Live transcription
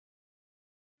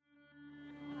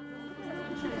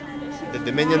The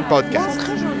Dominion Podcast.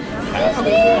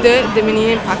 The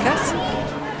Dominion Podcast.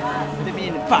 The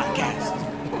Dominion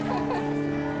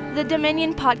Podcast. The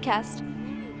Dominion Podcast.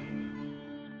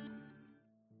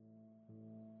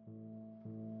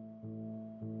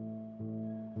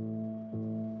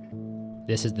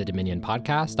 This is the Dominion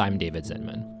Podcast. I'm David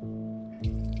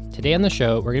Zinman. Today on the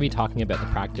show, we're going to be talking about the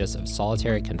practice of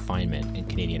solitary confinement in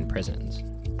Canadian prisons,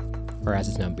 or as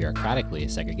it's known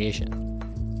bureaucratically, segregation.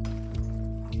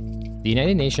 The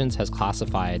United Nations has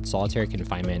classified solitary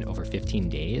confinement over 15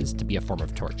 days to be a form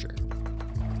of torture,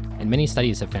 and many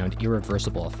studies have found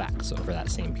irreversible effects over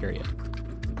that same period.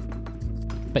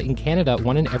 But in Canada,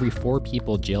 1 in every 4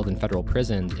 people jailed in federal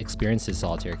prisons experiences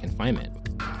solitary confinement,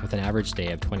 with an average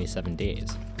stay of 27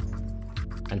 days.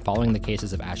 And following the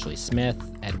cases of Ashley Smith,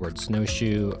 Edward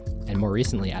Snowshoe, and more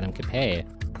recently Adam Capet,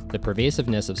 the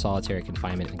pervasiveness of solitary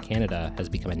confinement in Canada has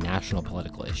become a national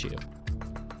political issue.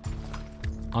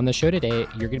 On the show today,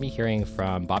 you're going to be hearing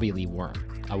from Bobby Lee Worm,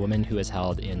 a woman who is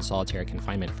held in solitary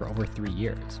confinement for over 3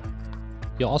 years.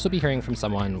 You'll also be hearing from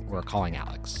someone we're calling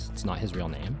Alex, it's not his real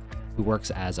name, who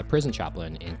works as a prison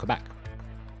chaplain in Quebec.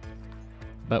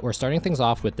 But we're starting things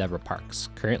off with Debra Parkes,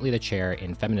 currently the chair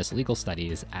in Feminist Legal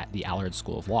Studies at the Allard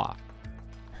School of Law.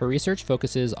 Her research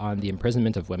focuses on the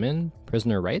imprisonment of women,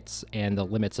 prisoner rights, and the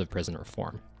limits of prison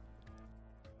reform.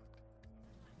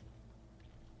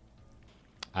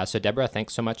 So Debra,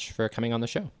 thanks so much for coming on the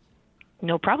show.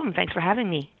 No problem. Thanks for having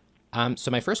me.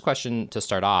 So my first question to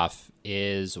start off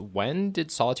is, when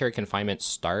did solitary confinement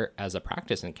start as a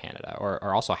practice in Canada?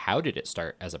 Or also, how did it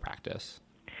start as a practice?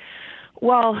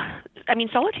 Well, I mean,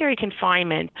 solitary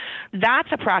confinement, that's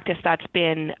a practice that's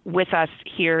been with us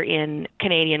here in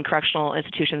Canadian correctional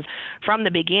institutions from the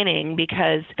beginning,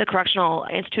 because the correctional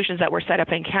institutions that were set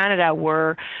up in Canada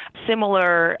were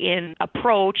similar in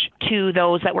approach to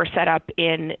those that were set up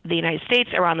in the United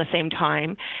States around the same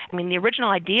time. I mean, the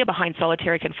original idea behind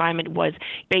solitary confinement was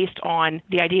based on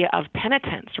the idea of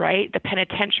penitence, right? The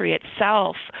penitentiary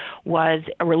itself was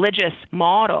a religious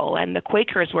model, and the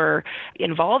Quakers were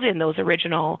involved in those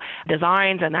original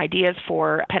designs and ideas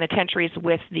for penitentiaries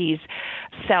with these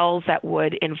cells that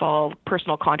would involve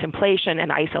personal contemplation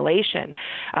and isolation.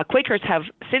 Quakers have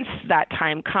since that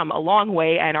time come a long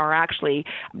way and are actually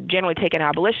generally take an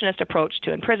abolitionist approach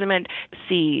to imprisonment,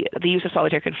 see the use of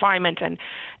solitary confinement and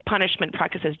punishment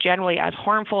practices generally as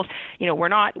harmful. You know,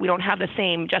 we don't have the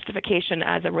same justification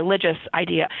as a religious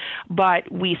idea, but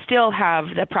we still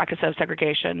have the practice of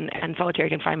segregation and solitary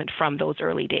confinement from those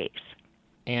early days.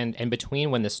 And between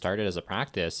when this started as a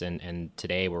practice and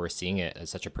today, where we're seeing it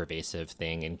as such a pervasive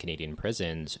thing in Canadian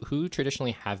prisons, who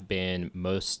traditionally have been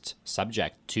most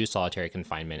subject to solitary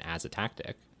confinement as a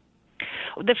tactic?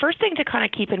 The first thing to kind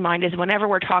of keep in mind is whenever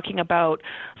we're talking about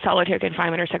solitary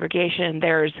confinement or segregation,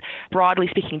 there's, broadly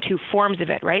speaking, 2 forms of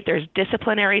it, right? There's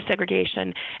disciplinary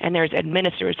segregation and there's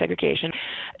administrative segregation.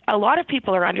 A lot of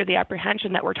people are under the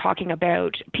apprehension that we're talking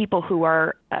about people who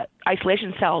are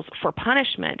isolation cells for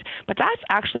punishment, but that's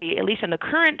actually, at least in the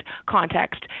current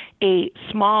context, a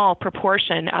small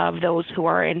proportion of those who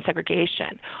are in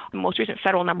segregation. The most recent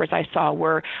federal numbers I saw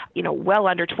were, well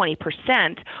under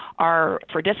 20% are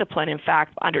for discipline. In fact,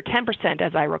 under 10%,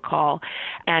 as I recall,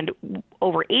 and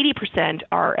over 80%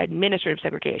 are administrative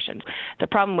segregation. The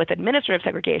problem with administrative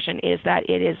segregation is that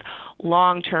it is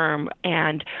long-term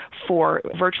and for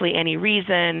virtually any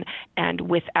reason and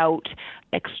without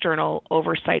external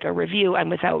oversight or review and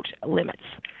without limits.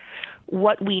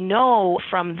 What we know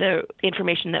from the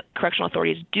information that correctional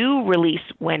authorities do release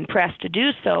when pressed to do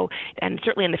so, and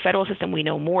certainly in the federal system we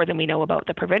know more than we know about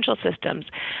the provincial systems,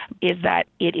 is that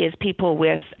it is people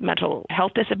with mental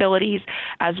health disabilities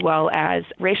as well as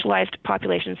racialized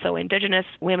populations. So Indigenous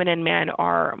women and men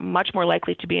are much more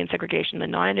likely to be in segregation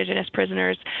than non-Indigenous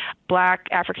prisoners. Black,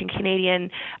 African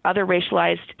Canadian, other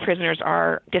racialized prisoners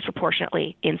are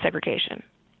disproportionately in segregation.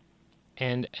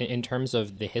 And in terms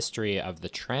of the history of the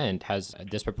trend, has a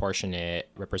disproportionate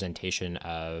representation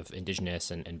of Indigenous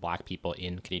and Black people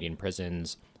in Canadian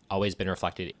prisons always been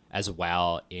reflected as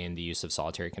well in the use of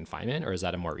solitary confinement, or is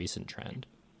that a more recent trend?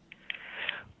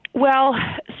 Well,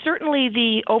 certainly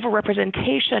the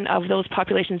overrepresentation of those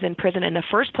populations in prison in the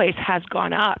first place has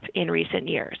gone up in recent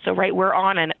years. So, right, we're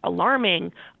on an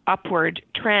alarming upward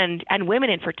trend, and women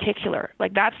in particular.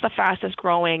 Like, that's the fastest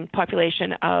growing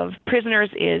population of prisoners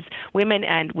is women,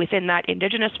 and within that,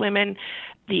 Indigenous women.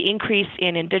 The increase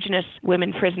in Indigenous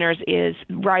women prisoners is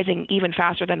rising even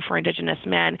faster than for Indigenous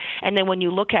men. And then when you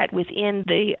look at within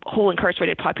the whole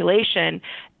incarcerated population,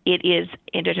 it is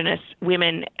Indigenous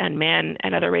women and men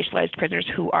and other racialized prisoners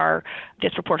who are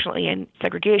disproportionately in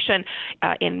segregation,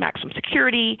 in maximum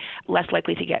security, less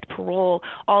likely to get parole.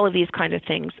 All of these kinds of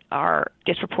things are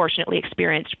disproportionately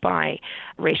experienced by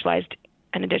racialized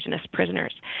and Indigenous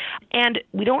prisoners. And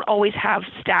we don't always have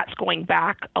stats going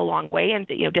back a long way and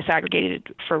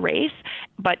disaggregated for race,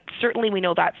 but certainly we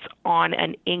know that's on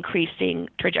an increasing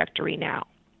trajectory now.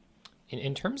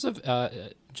 In terms of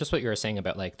just what you were saying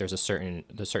about like there's a certain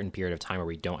period of time where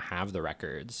we don't have the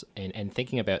records, and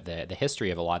thinking about the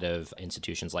history of a lot of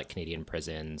institutions like Canadian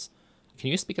prisons, can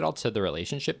you speak at all to the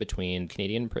relationship between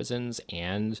Canadian prisons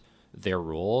and their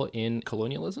role in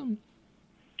colonialism?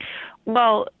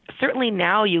 Well, certainly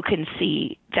now you can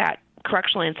see that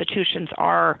correctional institutions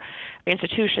are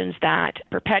institutions that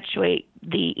perpetuate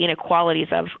the inequalities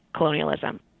of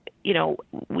colonialism.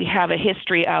 We have a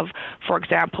history of, for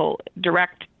example,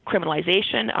 direct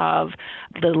criminalization of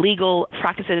the legal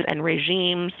practices and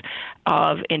regimes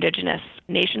of Indigenous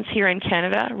nations here in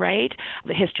Canada, right?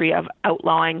 The history of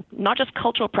outlawing not just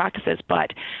cultural practices,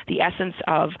 but the essence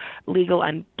of legal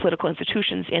and political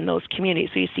institutions in those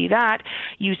communities. So you see that.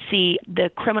 You see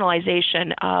the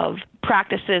criminalization of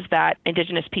practices that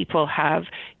Indigenous people have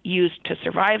used to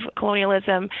survive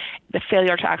colonialism, the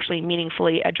failure to actually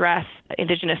meaningfully address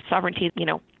Indigenous sovereignty,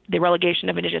 the relegation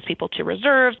of Indigenous people to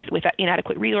reserves with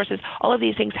inadequate resources. All of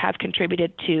these things have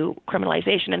contributed to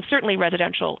criminalization, and certainly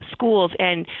residential schools.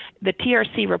 And the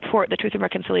TRC report, the Truth and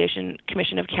Reconciliation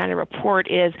Commission of Canada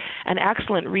report, is an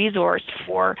excellent resource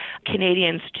for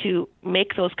Canadians to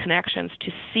make those connections,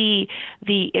 to see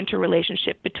the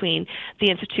interrelationship between the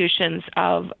institutions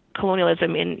of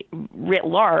colonialism in writ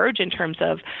large in terms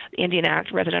of Indian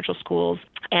Act residential schools,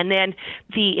 and then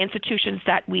the institutions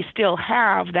that we still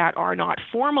have that are not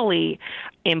formally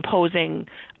imposing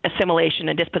assimilation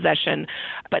and dispossession,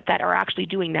 but that are actually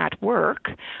doing that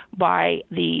work by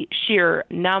the sheer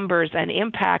numbers and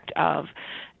impact of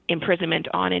imprisonment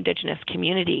on Indigenous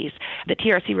communities. The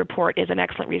TRC report is an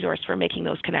excellent resource for making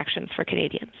those connections for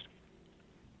Canadians.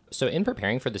 So in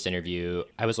preparing for this interview,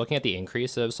 I was looking at the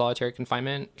increase of solitary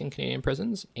confinement in Canadian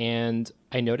prisons, and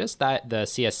I noticed that the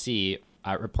CSC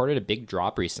reported a big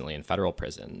drop recently in federal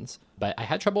prisons, but I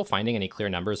had trouble finding any clear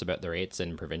numbers about the rates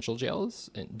in provincial jails.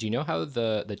 Do you know how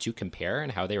the two compare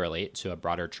and how they relate to a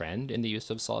broader trend in the use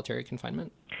of solitary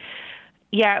confinement?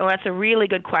 Yeah, well, that's a really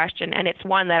good question, and it's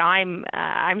one that I'm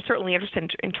certainly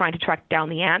interested in trying to track down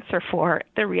the answer for.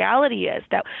 The reality is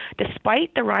that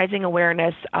despite the rising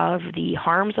awareness of the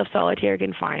harms of solitary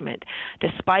confinement,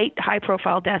 despite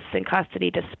high-profile deaths in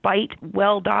custody, despite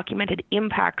well-documented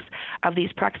impacts of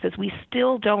these practices, we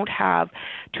still don't have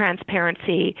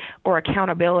transparency or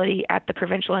accountability at the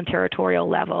provincial and territorial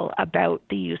level about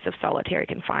the use of solitary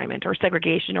confinement or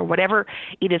segregation or whatever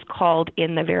it is called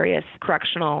in the various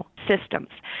correctional systems.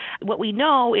 What we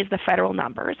know is the federal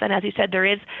numbers, and as you said, there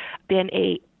has been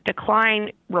a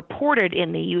decline reported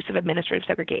in the use of administrative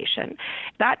segregation.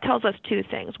 That tells us two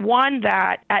things. One,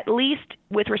 that at least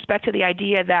with respect to the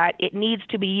idea that it needs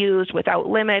to be used without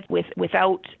limit,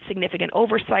 without significant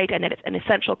oversight, and that it's an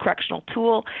essential correctional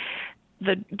tool,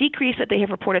 the decrease that they have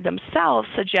reported themselves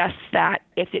suggests that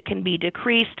if it can be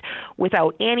decreased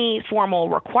without any formal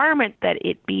requirement that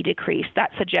it be decreased,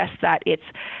 that suggests that it's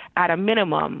at a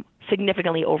minimum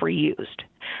significantly overused.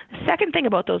 The second thing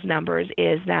about those numbers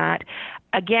is that,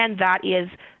 again, that is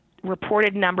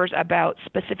reported numbers about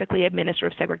specifically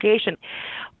administrative segregation.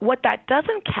 What that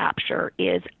doesn't capture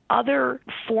is other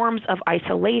forms of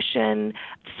isolation,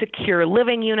 secure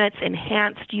living units,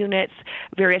 enhanced units,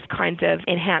 various kinds of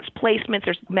enhanced placements.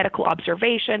 There's medical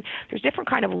observation. There's different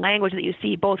kind of language that you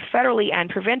see both federally and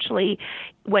provincially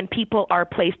when people are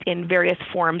placed in various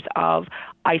forms of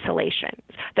isolation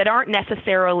that aren't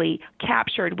necessarily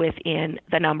captured within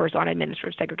the numbers on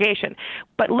administrative segregation.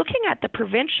 But looking at the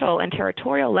provincial and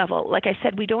territorial level, like I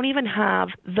said, we don't even have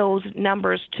those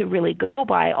numbers to really go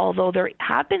by, although there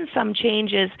have been some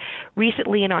changes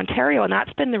recently in Ontario, and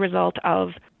that's been the result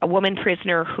of a woman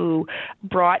prisoner who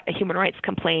brought a human rights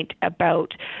complaint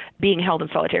about being held in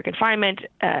solitary confinement,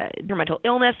 her mental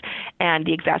illness, and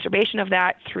the exacerbation of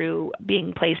that through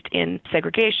being placed in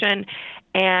segregation.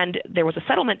 And there was a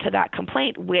settlement to that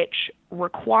complaint which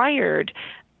required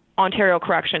Ontario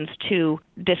Corrections to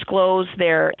disclose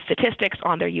their statistics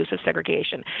on their use of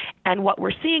segregation. And what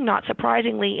we're seeing, not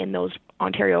surprisingly, in those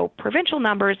Ontario provincial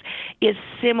numbers is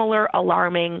similar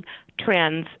alarming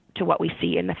trends to what we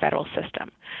see in the federal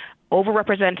system.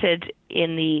 overrepresented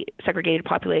in the segregated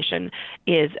population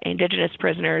is Indigenous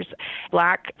prisoners,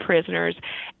 Black prisoners,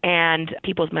 and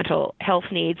people's mental health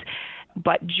needs.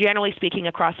 But generally speaking,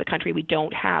 across the country, we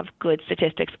don't have good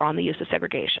statistics on the use of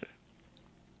segregation.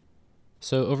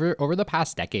 So over the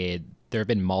past decade, there have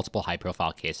been multiple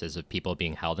high-profile cases of people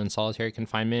being held in solitary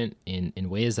confinement in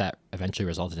ways that eventually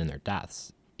resulted in their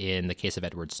deaths. In the case of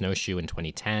Edward Snowshoe in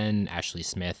 2010, Ashley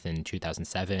Smith in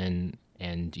 2007,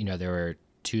 and there were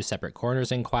 2 separate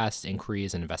coroner's inquests,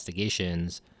 inquiries, and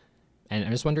investigations. And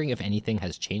I'm just wondering if anything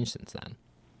has changed since then.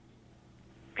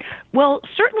 Well,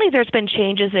 certainly there's been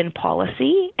changes in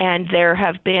policy, and there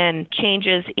have been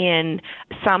changes in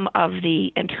some of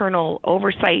the internal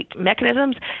oversight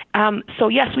mechanisms. So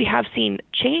yes, we have seen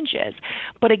changes.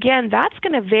 But again, that's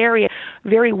going to vary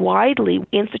very widely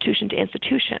institution to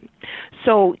institution.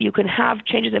 So you can have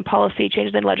changes in policy,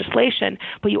 changes in legislation,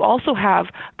 but you also have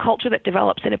culture that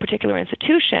develops in a particular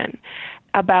institution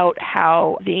about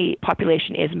how the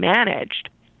population is managed.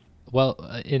 Well,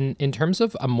 in terms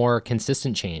of a more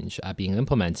consistent change being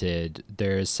implemented,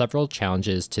 there's several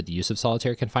challenges to the use of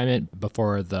solitary confinement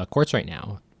before the courts right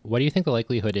now. What do you think the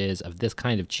likelihood is of this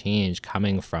kind of change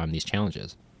coming from these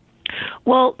challenges?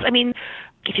 Well, I mean,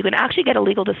 if you can actually get a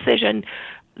legal decision,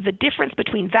 the difference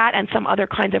between that and some other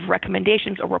kinds of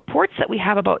recommendations or reports that we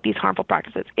have about these harmful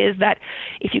practices is that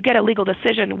if you get a legal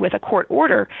decision with a court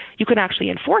order, you can actually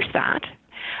enforce that.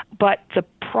 But the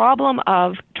problem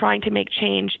of trying to make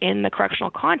change in the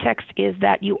correctional context is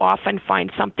that you often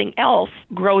find something else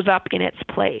grows up in its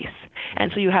place.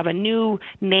 And so you have a new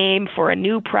name for a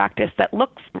new practice that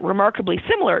looks remarkably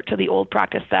similar to the old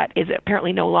practice that is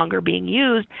apparently no longer being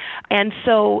used. And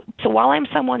so while I'm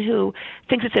someone who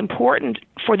thinks it's important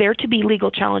for there to be legal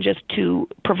challenges to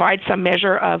provide some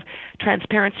measure of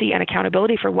transparency and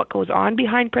accountability for what goes on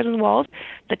behind prison walls,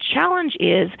 the challenge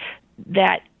is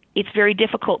that it's very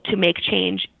difficult to make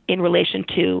change in relation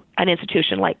to an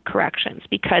institution like corrections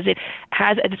because it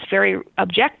has its very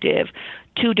objective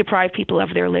to deprive people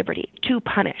of their liberty, to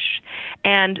punish.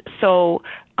 And so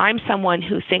I'm someone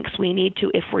who thinks we need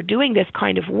to, if we're doing this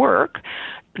kind of work,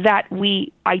 that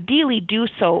we ideally do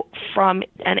so from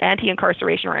an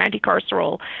anti-incarceration or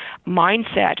anti-carceral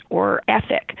mindset or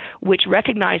ethic, which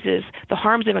recognizes the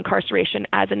harms of incarceration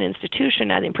as an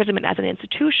institution, as imprisonment as an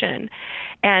institution,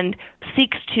 and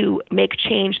seeks to make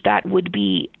change that would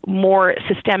be more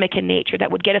systemic in nature, that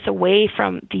would get us away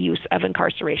from the use of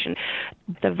incarceration.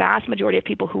 The vast majority of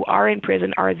people who are in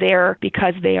prison are there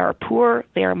because they are poor,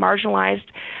 they are marginalized,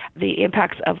 the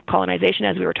impacts of colonization,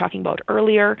 as we were talking about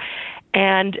earlier.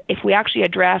 And if we actually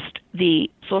addressed the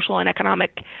social and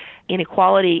economic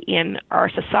inequality in our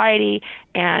society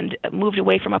and moved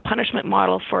away from a punishment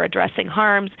model for addressing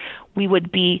harms, we would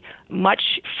be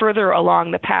much further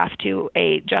along the path to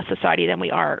a just society than we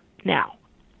are now.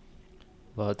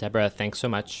 Well, Debra, thanks so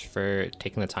much for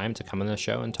taking the time to come on the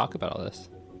show and talk about all this.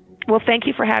 Well, thank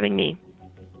you for having me.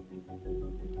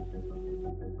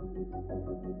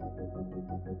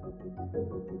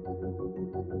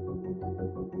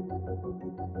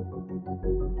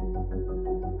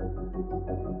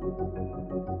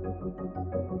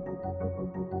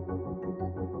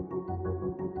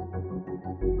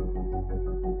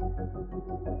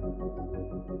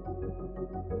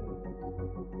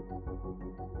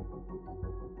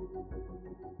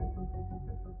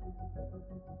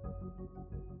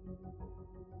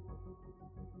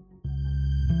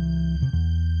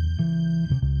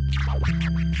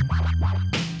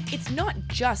 It's not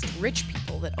just rich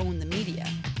people that own the media.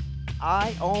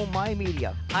 I own my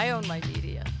media. I own my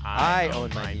media. I own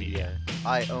my media.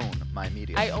 I own my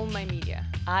media. I own my media.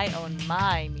 I own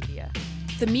my media.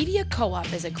 The Media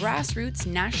Co-op is a grassroots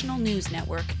national news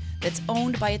network that's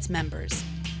owned by its members.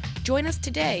 Join us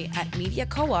today at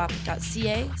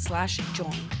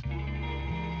mediacoop.ca/join.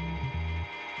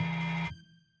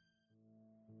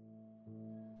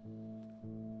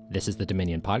 This is the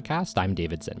Dominion Podcast. I'm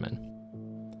David Zinman.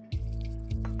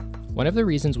 One of the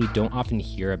reasons we don't often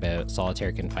hear about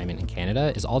solitary confinement in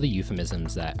Canada is all the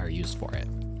euphemisms that are used for it.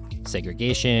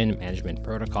 Segregation, management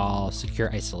protocol,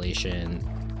 secure isolation.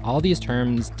 All these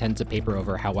terms tend to paper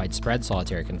over how widespread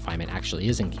solitary confinement actually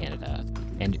is in Canada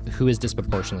and who is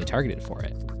disproportionately targeted for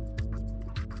it.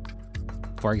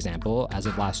 For example, as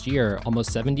of last year,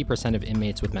 almost 70% of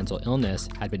inmates with mental illness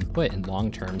had been put in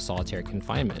long-term solitary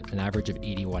confinement, an average of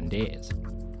 81 days.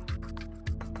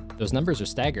 Those numbers are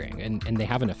staggering, and they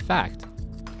have an effect.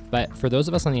 But for those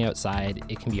of us on the outside,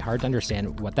 it can be hard to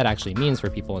understand what that actually means for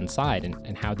people inside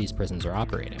and how these prisons are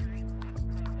operating.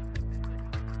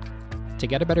 To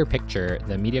get a better picture,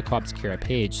 the Media Co-op's Kira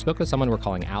Page spoke with someone we're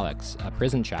calling Alex, a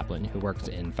prison chaplain who works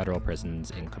in federal prisons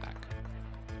in Quebec.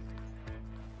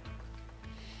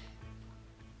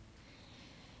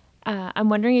 I'm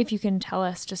wondering if you can tell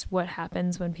us just what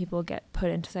happens when people get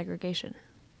put into segregation.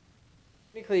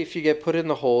 Technically, if you get put in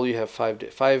the hole, you have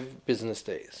 5 business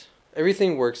days.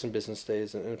 Everything works in business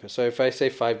days. And so if I say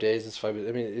 5 days, it's 5.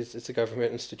 I mean, it's a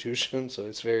government institution, so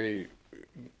it's very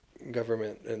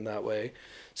government in that way.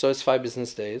 So it's 5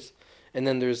 business days. And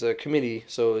then there's a committee.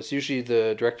 So it's usually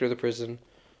the director of the prison,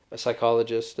 a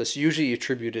psychologist. That's usually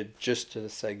attributed just to the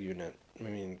seg unit. I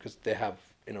mean, because they have,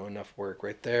 enough work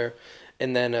right there.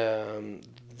 And then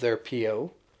their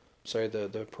PO. Sorry,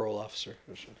 the parole officer.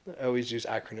 I always use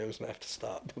acronyms and I have to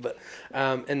stop. But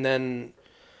and then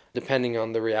depending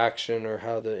on the reaction or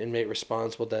how the inmate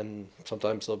responds, well then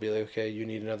sometimes they'll be like, okay, you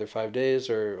need another 5 days,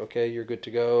 or okay, you're good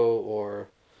to go, or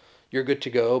you're good to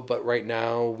go, but right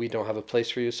now we don't have a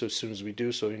place for you, so as soon as we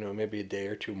do, so maybe a day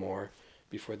or 2 more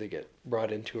before they get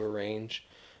brought into a range.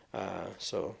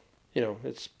 So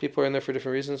it's people are in there for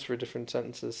different reasons, for different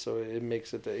sentences, so it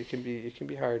makes it that it can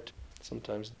be hard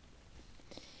sometimes.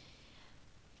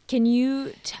 Can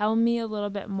you tell me a little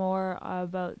bit more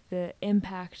about the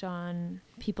impact on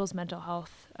people's mental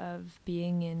health of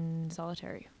being in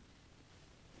solitary?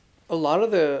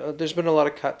 There's been a lot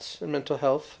of cuts in mental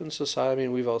health in society. I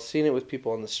mean, we've all seen it with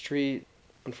people on the street.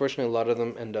 Unfortunately, a lot of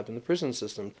them end up in the prison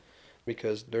system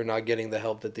because they're not getting the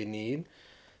help that they need.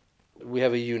 We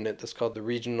have a unit that's called the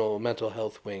Regional Mental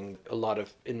Health Wing. A lot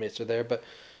of inmates are there, but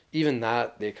even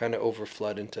that, they kind of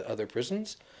overflood into other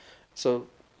prisons. So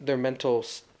their mental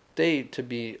state to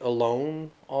be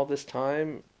alone all this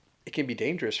time, it can be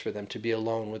dangerous for them to be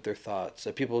alone with their thoughts.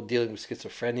 People dealing with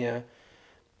schizophrenia,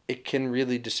 it can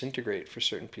really disintegrate for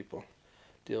certain people.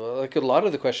 Like a lot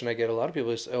of the question I get, a lot of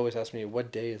people always ask me,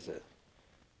 what day is it?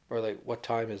 Or like, what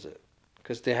time is it?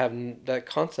 Because they have, that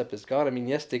concept is gone. I mean,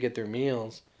 yes, they get their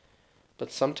meals,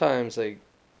 but sometimes they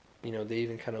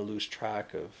even kind of lose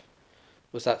track of,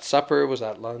 was that supper? Was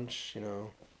that lunch?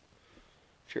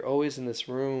 If you're always in this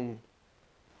room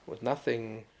with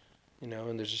nothing,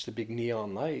 and there's just a big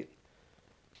neon light,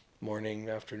 morning,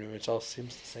 afternoon, it all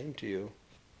seems the same to you.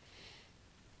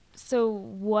 So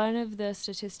one of the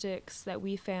statistics that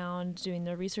we found doing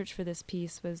the research for this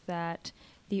piece was that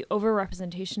the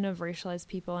overrepresentation of racialized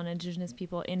people and Indigenous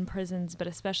people in prisons, but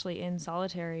especially in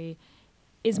solitary,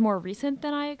 is more recent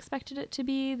than I expected it to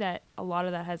be, that a lot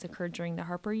of that has occurred during the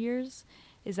Harper years.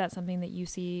 Is that something that you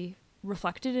see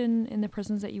reflected in the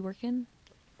prisons that you work in?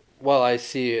 Well, I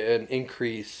see an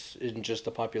increase in just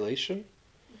the population.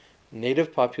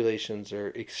 Native populations are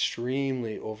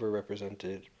extremely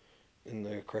overrepresented in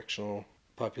the correctional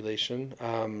population.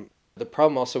 The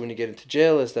problem also when you get into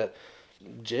jail is that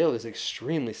jail is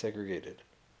extremely segregated.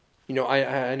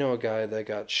 I know a guy that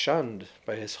got shunned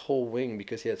by his whole wing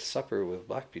because he had supper with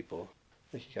black people.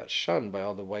 He got shunned by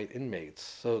all the white inmates.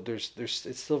 So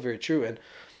it's still very true. And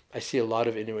I see a lot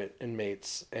of Inuit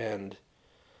inmates, and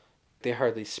they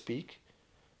hardly speak.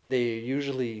 They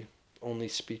usually only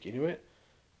speak Inuit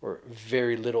or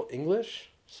very little English.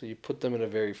 So you put them in a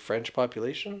very French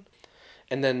population.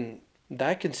 And then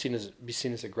that can be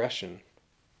seen as aggression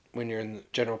when you're in the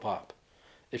general pop.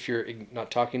 If you're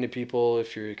not talking to people,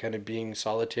 if you're kind of being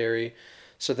solitary.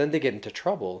 So then they get into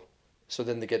trouble. So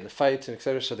then they get into fights and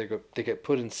etc. So they get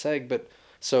put in seg. But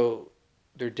so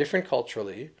they're different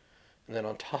culturally. And then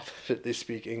on top of it, they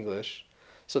speak English.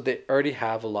 So they already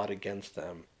have a lot against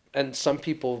them. And some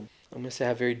people, I'm going to say,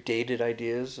 have very dated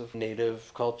ideas of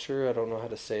Native culture. I don't know how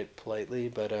to say it politely,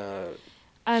 but...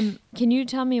 Can you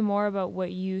tell me more about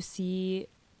what you see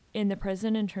in the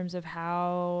prison in terms of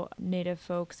how Native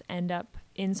folks end up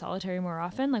in solitary more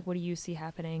often? Like, what do you see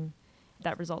happening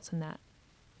that results in that?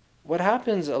 What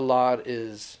happens a lot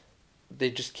is they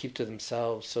just keep to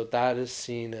themselves. So that is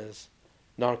seen as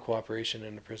non-cooperation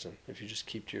in a prison. If you just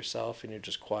keep to yourself and you're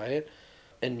just quiet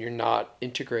and you're not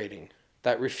integrating.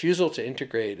 That refusal to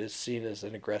integrate is seen as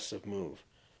an aggressive move.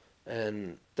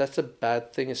 And that's a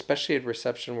bad thing, especially at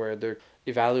reception where they're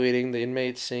evaluating the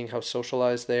inmates, seeing how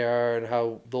socialized they are and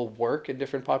how they'll work in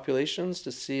different populations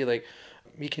to see like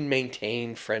we can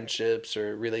maintain friendships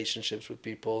or relationships with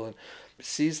people, and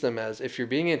sees them as, if you're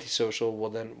being antisocial, well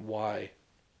then why?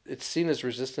 It's seen as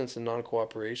resistance and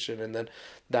non-cooperation, and then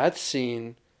that's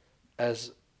seen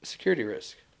as a security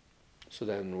risk. So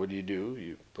then what do?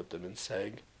 You put them in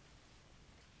seg.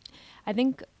 I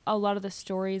think a lot of the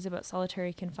stories about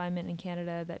solitary confinement in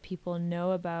Canada that people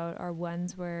know about are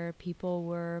ones where people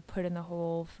were put in the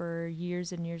hole for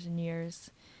years and years and years.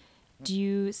 Do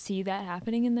you see that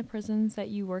happening in the prisons that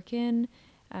you work in?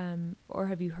 Or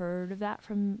have you heard of that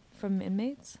from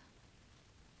inmates?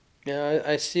 Yeah,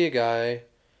 I see a guy.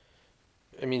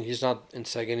 I mean, he's not in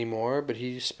seg anymore, but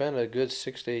he spent a good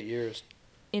 6 to 8 years.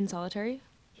 In solitary?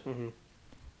 Mm-hmm.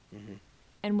 Mm-hmm.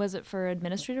 And was it for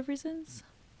administrative reasons?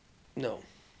 No,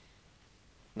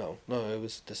 it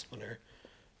was disciplinary.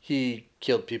 He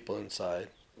killed people inside,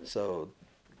 so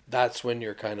that's when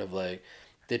you're kind of like,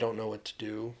 they don't know what to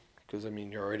do, because, I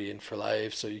mean, you're already in for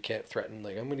life, so you can't threaten,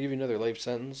 like, I'm going to give you another life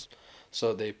sentence,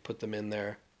 so they put them in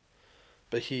there.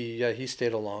 But he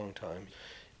stayed a long time.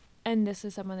 And this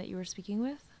is someone that you were speaking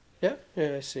with? Yeah,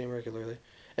 I see him regularly.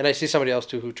 And I see somebody else,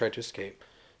 too, who tried to escape.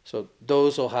 So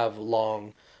those will have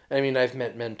long... I mean, I've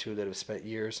met men, too, that have spent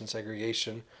years in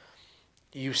segregation.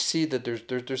 You see that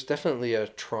there's definitely a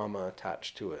trauma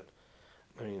attached to it.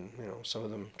 I mean, some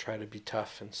of them try to be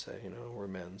tough and say, we're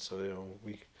men, so,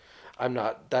 I'm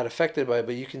not that affected by it,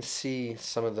 but you can see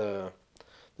some of the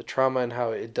trauma and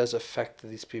how it does affect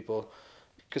these people.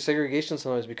 Because segregation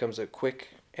sometimes becomes a quick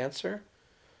answer.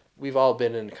 We've all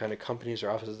been in kind of companies or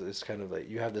offices. It's kind of like,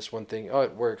 you have this one thing, oh,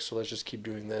 it works, so let's just keep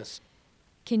doing this.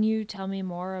 Can you tell me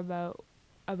more about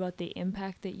the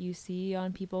impact that you see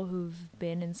on people who've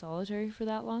been in solitary for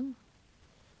that long?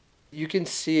 You can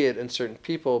see it in certain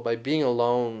people by being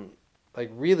alone, like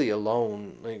really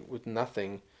alone, like with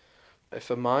nothing. If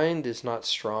a mind is not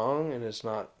strong and is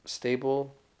not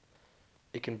stable,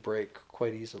 it can break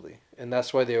quite easily. And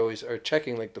that's why they always are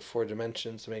checking like the 4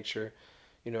 dimensions to make sure,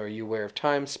 are you aware of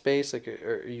time, space? Like,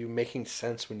 are you making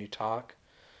sense when you talk?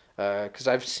 Because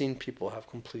I've seen people have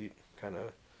complete kind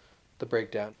of the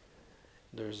breakdown.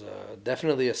 There's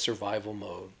definitely a survival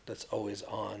mode that's always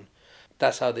on.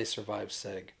 That's how they survive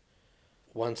seg.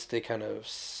 Once they kind of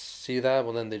see that,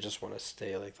 well, then they just want to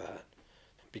stay like that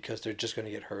because they're just going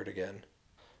to get hurt again.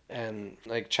 And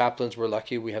like chaplains, we're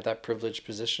lucky we have that privileged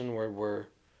position where we're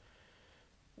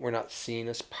not seen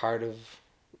as part of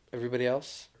everybody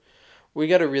else. We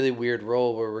got a really weird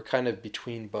role where we're kind of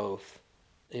between both,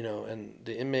 and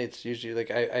the inmates usually,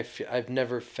 like, I've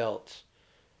never felt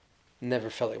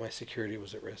like my security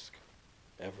was at risk,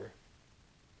 ever.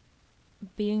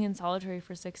 Being in solitary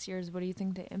for 6 years, what do you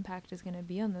think the impact is going to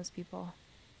be on those people?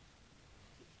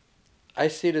 I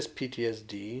see it as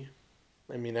PTSD.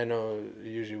 I mean, I know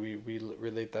usually we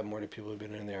relate that more to people who've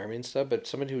been in the army and stuff, but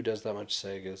somebody who does that much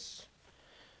seg is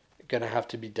going to have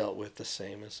to be dealt with the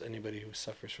same as anybody who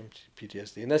suffers from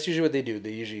PTSD. And that's usually what they do.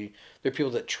 They're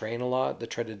people that train a lot, that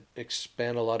try to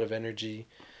expand a lot of energy.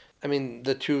 I mean,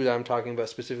 the two that I'm talking about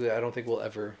specifically, I don't think will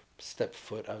ever step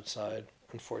foot outside,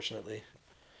 unfortunately.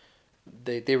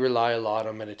 They rely a lot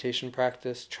on meditation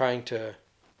practice, trying to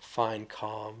find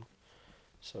calm.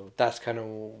 So that's kind of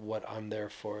what I'm there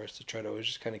for, is to try to always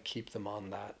just kind of keep them on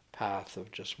that path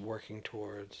of just working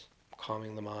towards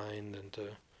calming the mind and to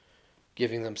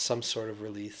giving them some sort of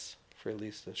release for at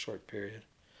least a short period.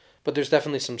 But there's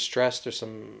definitely some stress, there's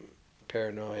some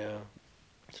paranoia.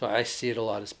 So I see it a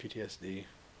lot as PTSD.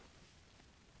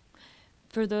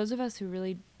 For those of us who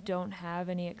really don't have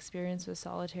any experience with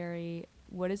solitary,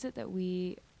 what is it that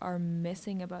we are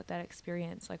missing about that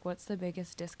experience? Like, what's the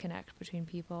biggest disconnect between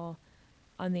people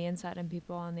on the inside and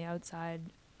people on the outside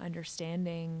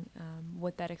understanding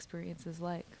what that experience is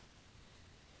like?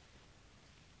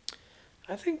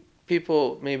 I think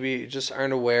people maybe just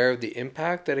aren't aware of the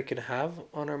impact that it can have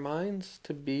on our minds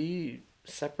to be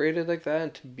separated like that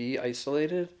and to be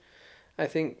isolated. I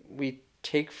think we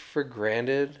take for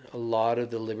granted a lot of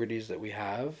the liberties that we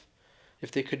have.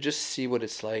 If they could just see what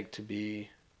it's like to be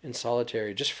in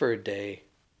solitary just for a day,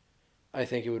 I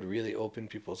think it would really open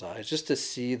people's eyes. Just to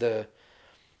see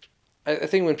I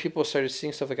think when people started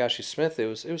seeing stuff like Ashley Smith, it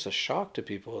was a shock to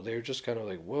people. They were just kind of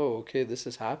like, whoa, okay, this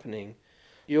is happening.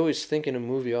 You always think in a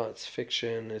movie, oh, it's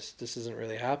fiction, this isn't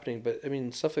really happening. But I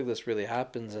mean, stuff like this really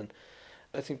happens, and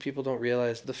I think people don't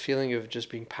realize the feeling of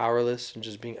just being powerless and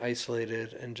just being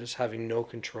isolated and just having no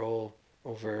control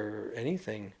over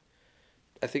anything.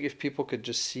 I think if people could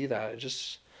just see that,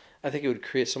 I think it would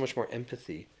create so much more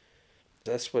empathy.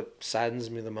 That's what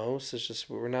saddens me the most, is just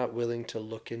we're not willing to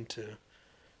look into,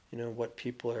 what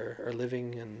people are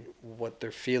living and what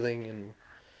they're feeling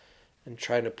and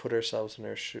trying to put ourselves in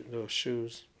those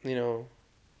shoes.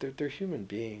 They're human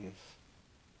beings.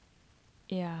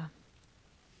 Yeah.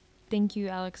 Thank you,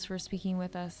 Alex, for speaking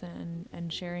with us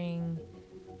and sharing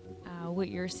what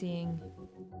you're seeing.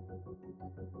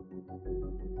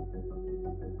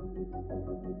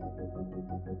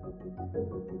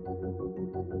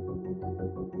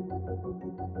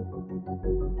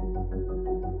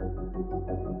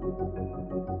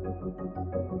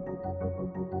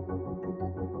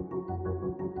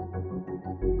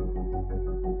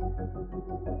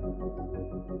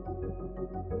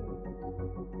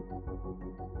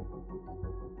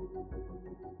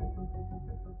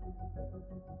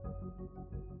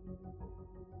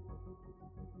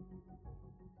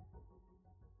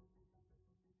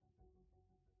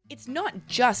 It's not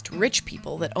just rich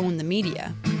people that own the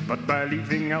media. But by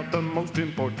leaving out the most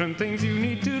important things you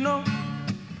need to know,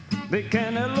 they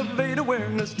can elevate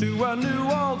awareness to a new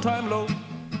all-time low.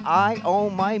 I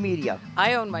own my media.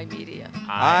 I own my media.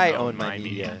 I own my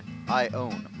media. I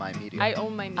own my media. I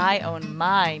own my media. I own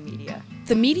my media.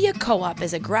 The Media Co-op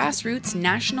is a grassroots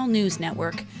national news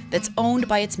network that's owned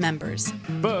by its members.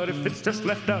 But if it's just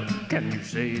left out, can you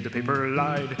say the paper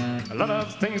lied? A lot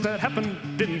of things that happened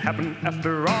didn't happen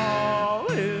after all.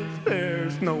 If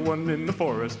there's no one in the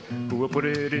forest who will put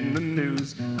it in the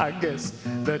news, I guess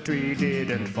the tree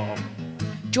didn't fall.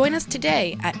 Join us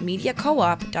today at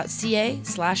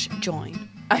mediacoop.ca/join.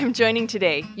 I'm joining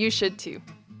today. You should too.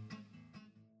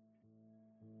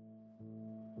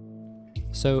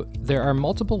 So, there are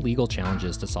multiple legal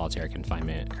challenges to solitary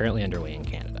confinement currently underway in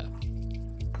Canada.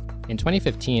 In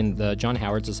 2015, the John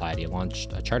Howard Society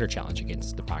launched a charter challenge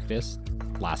against the practice.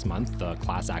 Last month, the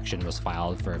class action was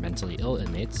filed for mentally ill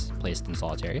inmates placed in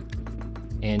solitary.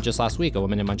 And just last week, a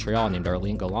woman in Montreal named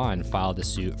Arlene Galan filed a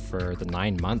suit for the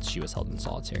 9 months she was held in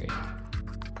solitary.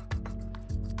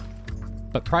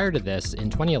 But prior to this, in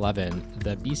 2011,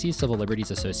 the BC Civil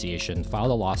Liberties Association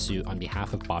filed a lawsuit on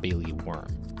behalf of Bobby Lee Worm,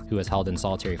 who was held in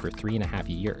solitary for 3.5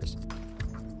 years.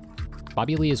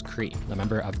 Bobby Lee is Cree, a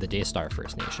member of the Daystar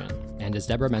First Nation, and as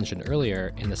Debra mentioned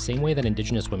earlier, in the same way that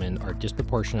Indigenous women are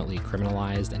disproportionately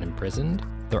criminalized and imprisoned,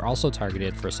 they're also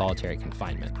targeted for solitary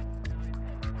confinement.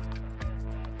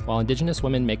 While Indigenous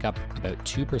women make up about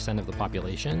 2% of the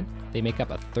population, they make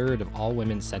up a third of all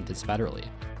women sentenced federally,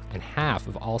 and half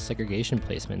of all segregation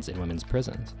placements in women's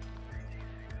prisons.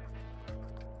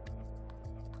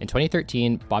 In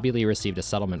 2013, Bobby Lee received a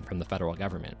settlement from the federal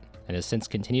government and has since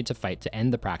continued to fight to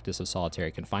end the practice of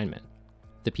solitary confinement.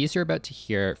 The piece you're about to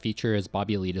hear features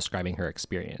Bobby Lee describing her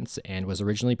experience and was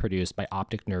originally produced by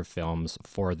Optic Nerve Films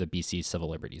for the BC Civil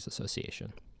Liberties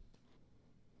Association.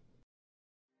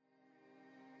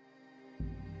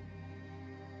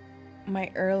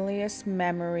 My earliest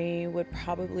memory would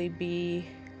probably be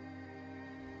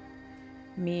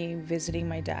me visiting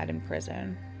my dad in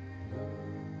prison.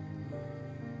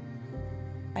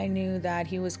 I knew that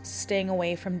he was staying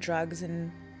away from drugs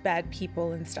and bad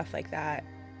people and stuff like that.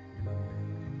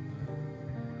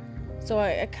 So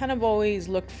I kind of always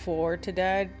looked forward to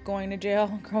Dad going to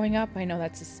jail growing up. I know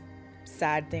that's a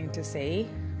sad thing to say,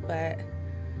 but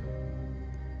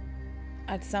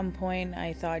at some point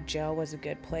I thought jail was a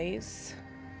good place.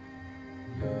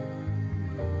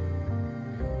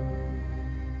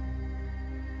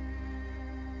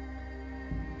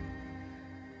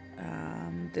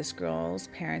 This girl's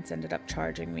parents ended up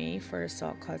charging me for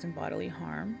assault causing bodily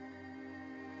harm.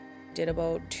 Did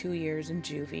about 2 years in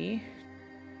juvie.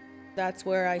 That's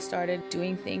where I started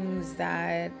doing things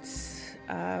that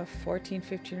a 14,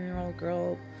 15-year-old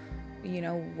girl,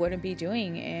 wouldn't be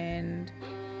doing. And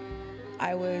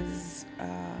I was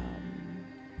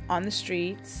on the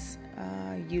streets,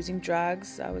 using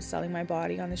drugs. I was selling my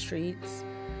body on the streets.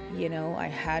 I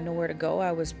had nowhere to go.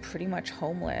 I was pretty much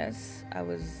homeless. I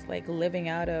was living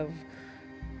out of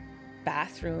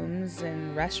bathrooms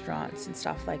and restaurants and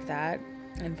stuff like that.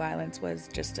 And violence was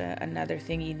just another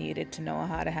thing you needed to know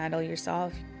how to handle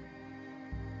yourself.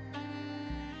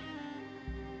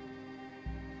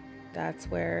 That's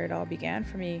where it all began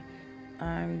for me.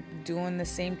 I'm doing the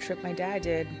same trip my dad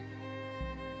did.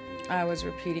 I was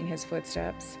repeating his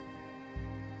footsteps.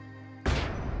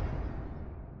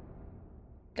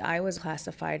 I was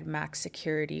classified max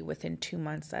security within 2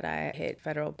 months that I hit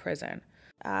federal prison.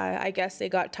 I guess they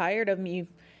got tired of me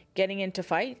getting into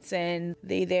fights, and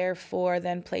they therefore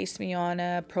then placed me on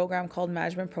a program called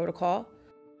Management Protocol.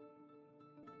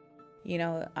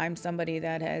 I'm somebody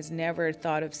that has never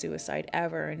thought of suicide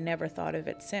ever and never thought of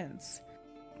it since.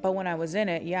 But when I was in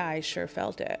it, yeah, I sure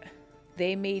felt it.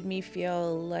 They made me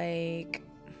feel like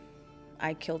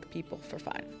I killed people for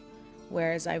fun.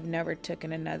 Whereas I've never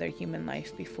taken another human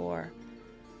life before.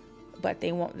 But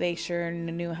they sure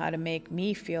knew how to make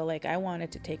me feel like I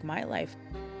wanted to take my life.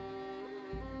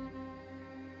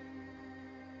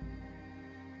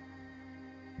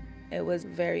 It was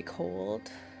very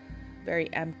cold, very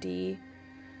empty,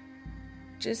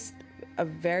 just a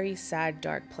very sad,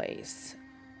 dark place.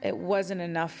 It wasn't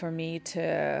enough for me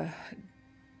to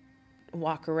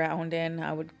walk around in.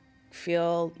 I would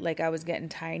feel like I was getting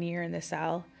tinier in the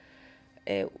cell.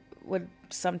 It would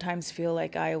sometimes feel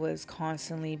like I was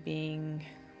constantly being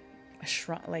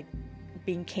shrunk,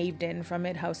 being caved in from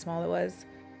it, how small it was.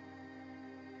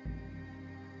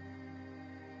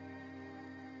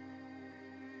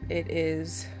 It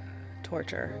is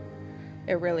torture.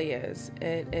 It really is.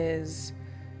 It is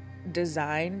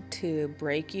designed to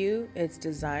break you. It's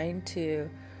designed to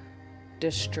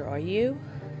destroy you.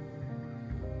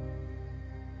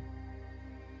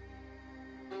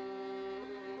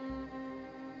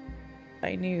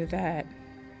 I knew that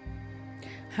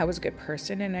I was a good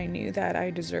person, and I knew that I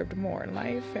deserved more in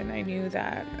life, and I knew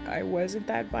that I wasn't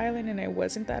that violent, and I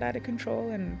wasn't that out of control,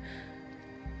 and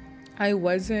I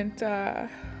wasn't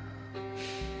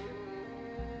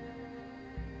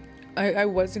I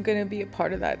wasn't going to be a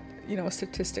part of that,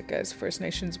 statistic as First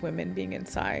Nations women being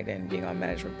inside and being on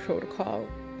management protocol.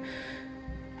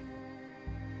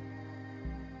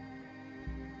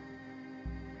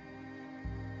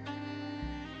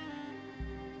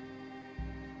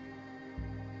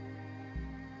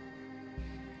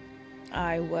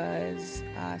 I was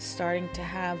starting to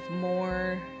have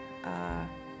more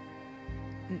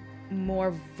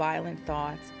violent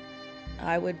thoughts.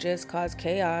 I would just cause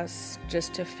chaos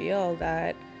just to feel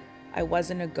that I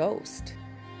wasn't a ghost.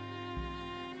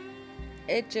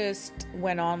 It just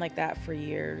went on like that for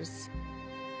years.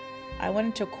 I went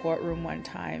into a courtroom one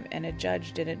time and a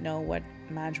judge didn't know what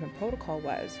management protocol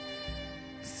was.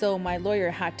 So my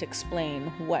lawyer had to explain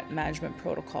what management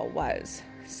protocol was.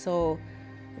 So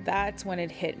that's when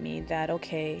it hit me that,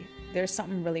 okay, there's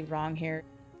something really wrong here.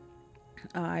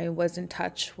 I was in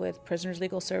touch with Prisoners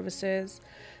Legal Services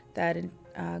that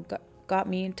got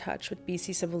me in touch with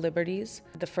BC Civil Liberties.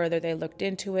 The further they looked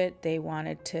into it, they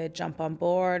wanted to jump on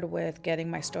board with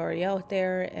getting my story out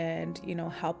there and,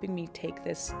 helping me take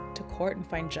this to court and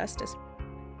find justice.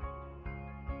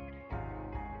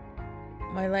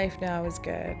 My life now is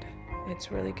good.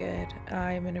 It's really good.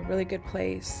 I'm in a really good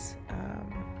place.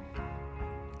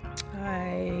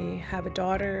 I have a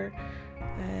daughter,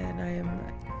 and I am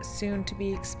soon to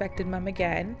be expected mom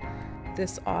again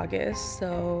this August,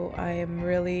 so I am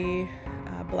really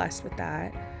blessed with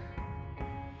that.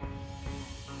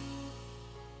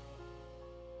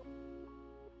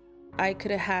 I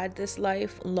could have had this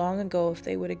life long ago if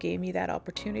they would have gave me that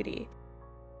opportunity.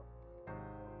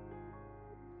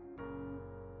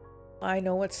 I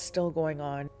know what's still going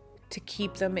on. To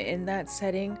keep them in that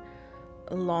setting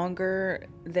longer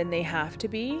than they have to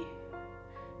be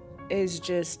is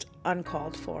just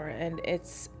uncalled for, and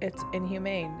it's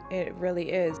inhumane. It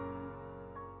really is.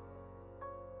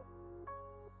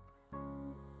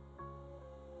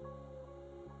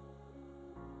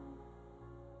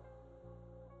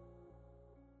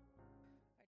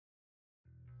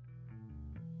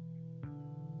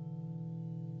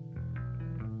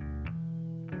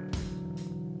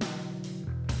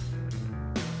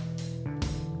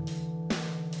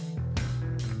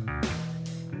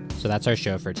 So that's our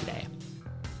show for today.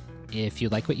 If you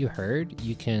like what you heard,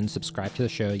 you can subscribe to the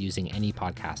show using any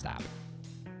podcast app.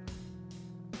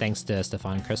 Thanks to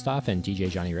Stefan Christoph and DJ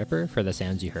Johnny Ripper for the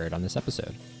sounds you heard on this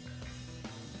episode.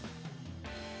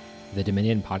 The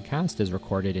Dominion podcast is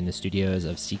recorded in the studios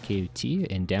of CKUT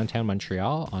in downtown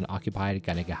Montreal on occupied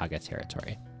Kanagahaga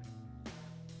territory.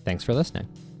 Thanks for listening.